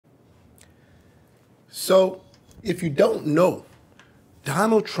So, if you don't know,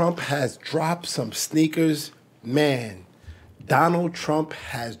 Donald Trump has dropped some sneakers. Man, Donald Trump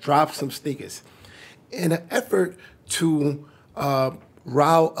has dropped some sneakers. In an effort to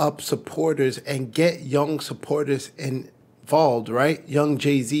rile up supporters and get young supporters involved, right? Young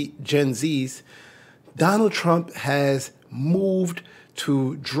Gen Zs, Donald Trump has moved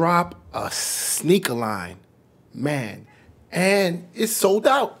to drop a sneaker line. Man, and it's sold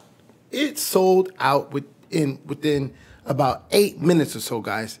out. It sold out within about 8 minutes or so,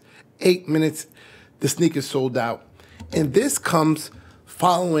 guys. 8 minutes, the sneakers sold out. And this comes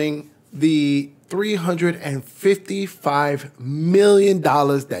following the $355 million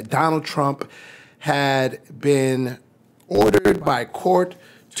that Donald Trump had been ordered by court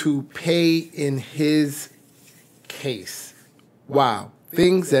to pay in his case. Wow.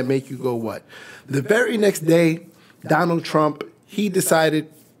 Things that make you go, what? The very next day, Donald Trump, he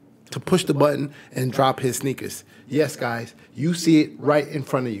decided to push the button and drop his sneakers. Yes, guys, you see it right in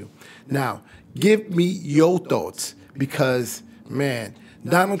front of you. Now, give me your thoughts because, man,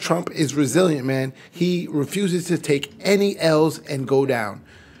 Donald Trump is resilient, man. He refuses to take any L's and go down.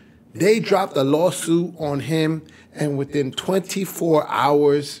 They dropped a lawsuit on him, and within 24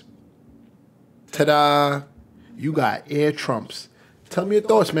 hours, ta-da, you got Air Trumps. Tell me your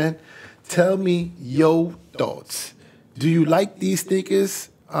thoughts, man. Tell me your thoughts. Do you like these sneakers?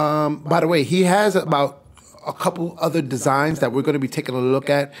 By the way, he has about a couple other designs that we're going to be taking a look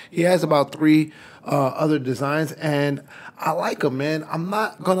at. He has about 3 other designs, and I like them, man. I'm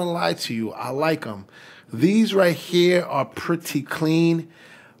not going to lie to you. I like them. These right here are pretty clean,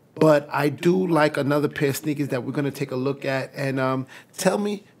 but I do like another pair of sneakers that we're going to take a look at. And tell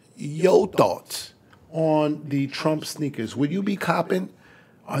me your thoughts on the Trump sneakers. Would you be copping?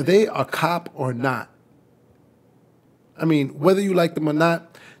 Are they a cop or not? I mean, whether you like them or not,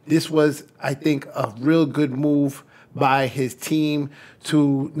 this was, I think, a real good move by his team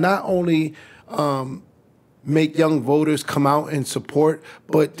to not only make young voters come out and support,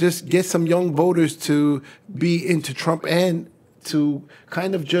 but just get some young voters to be into Trump and to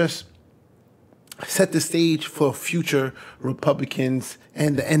kind of just set the stage for future Republicans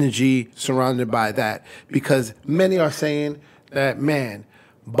and the energy surrounded by that. Because many are saying that, man,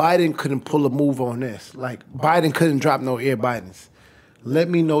 Biden couldn't pull a move on this. Like, Biden couldn't drop no Air Bidens. Let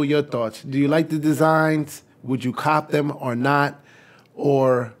me know your thoughts. Do you like the designs? Would you cop them or not?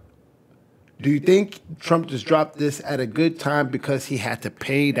 Or do you think Trump just dropped this at a good time because he had to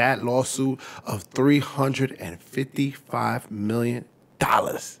pay that lawsuit of $355 million?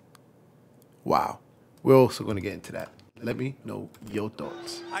 Wow. We're also going to get into that. Let me know your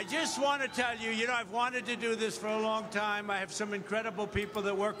thoughts. I just want to tell you, I've wanted to do this for a long time. I have some incredible people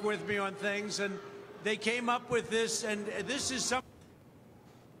that work with me on things, and they came up with this, and this is something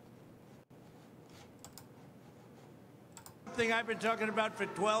I've been talking about for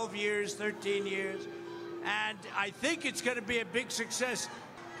 12 years, 13 years, and I think it's going to be a big success.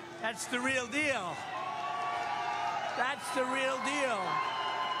 That's the real deal. That's the real deal.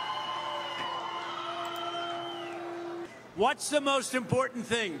 What's the most important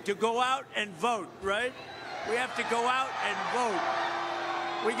thing? To go out and vote, right? We have to go out and vote.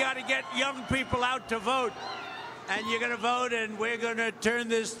 We got to get young people out to vote. And you're going to vote, and we're going to turn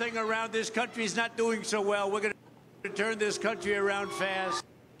this thing around. This country's not doing so well. We're going to turn this country around fast.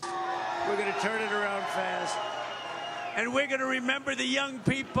 We're going to turn it around fast. And we're going to remember the young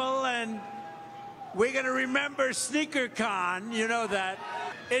people, and we're going to remember SneakerCon. You know that.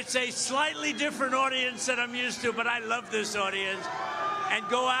 It's a slightly different audience than I'm used to, but I love this audience. And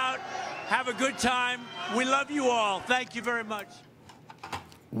go out, have a good time. We love you all. Thank you very much.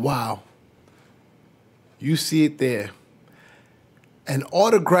 Wow. You see it there. An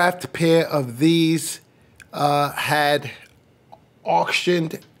autographed pair of these had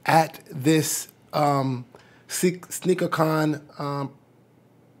auctioned at this SneakerCon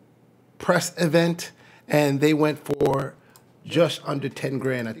press event, and they went for just under 10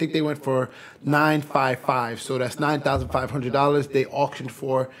 grand. I think they went for $955, so that's $9,500 they auctioned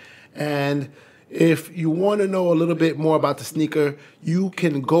for. And if you want to know a little bit more about the sneaker, you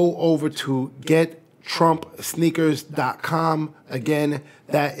can go over to GetTrumpSneakers.com. Again,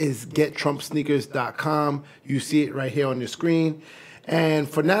 that is GetTrumpSneakers.com. You see it right here on your screen. And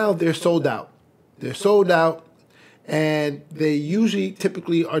for now, they're sold out. They're sold out. And they usually,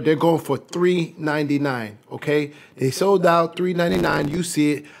 typically, they're going for $399. Okay, they sold out $399. You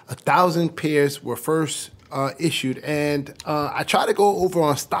see it. 1,000 pairs were first issued, and I try to go over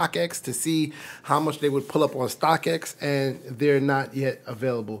on StockX to see how much they would pull up on StockX, and they're not yet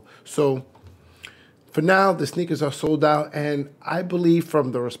available. So for now, the sneakers are sold out, and I believe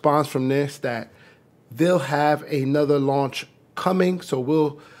from the response from this that they'll have another launch coming. So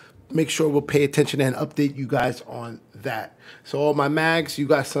we'll make sure we'll pay attention and update you guys on that. So all my mags, you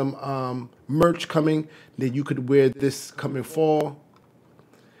got some merch coming that you could wear this coming fall,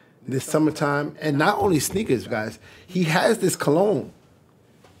 this summertime. And not only sneakers, guys, he has this cologne.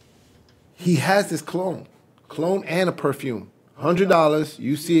 He has this cologne and a perfume. $100,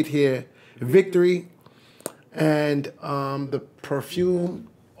 you see it here, Victory. And the perfume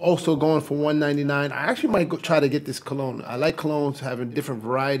also going for $199. I actually might go try to get this cologne. I like colognes, having different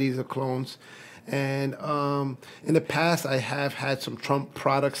varieties of colognes. And in the past, I have had some Trump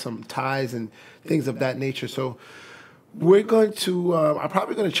products, some ties and things of that nature. So we're going to, I'm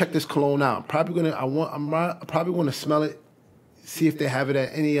probably going to check this cologne out. I'm probably going to smell it, see if they have it at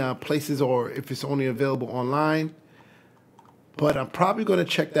any places or if it's only available online. But I'm probably going to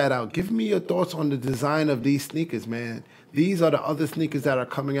check that out. Give me your thoughts on the design of these sneakers, man. These are the other sneakers that are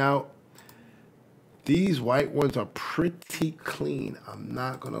coming out. These white ones are pretty clean. I'm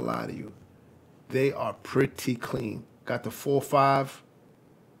not going to lie to you. They are pretty clean. Got the 4.5.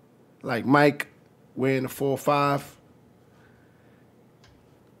 Like Mike wearing the 4.5.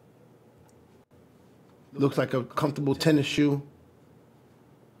 Looks like a comfortable tennis shoe.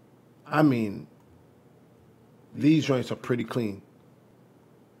 I mean, these joints are pretty clean.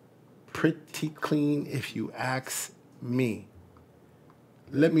 Pretty clean if you ask me.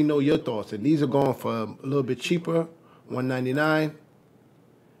 Let me know your thoughts. And these are going for a little bit cheaper, $199.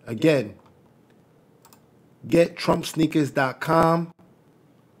 Again, GetTrumpSneakers.com.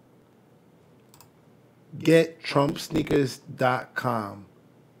 GetTrumpSneakers.com.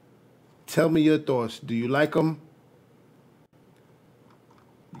 Tell me your thoughts. Do you like them?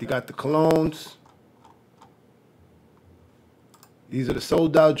 They got the colognes. These are the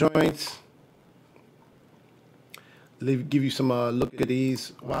sold out joints. Let me give you some look at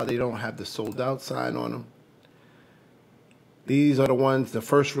these while they don't have the sold out sign on them. These are the ones, the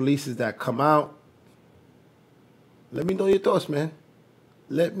first releases that come out. Let me know your thoughts, man.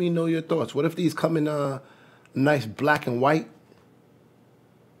 Let me know your thoughts. What if these come in a nice black and white?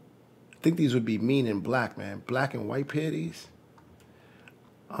 I think these would be mean in black, man. Black and white pair of these.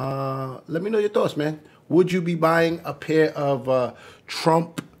 Let me know your thoughts, man. Would you be buying a pair of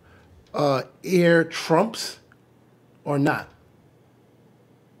Trump Air Trumps or not?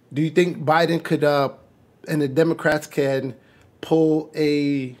 Do you think Biden could and the Democrats can pull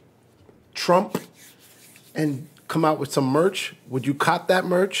a Trump and come out with some merch? Would you cop that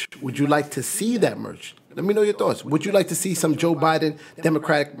merch? Would you like to see that merch? Let me know your thoughts. Would you like to see some Joe Biden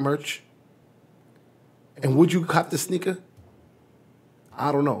Democratic merch? And would you cop the sneaker?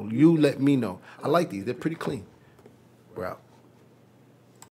 I don't know. You let me know. I like these. They're pretty clean. We're out.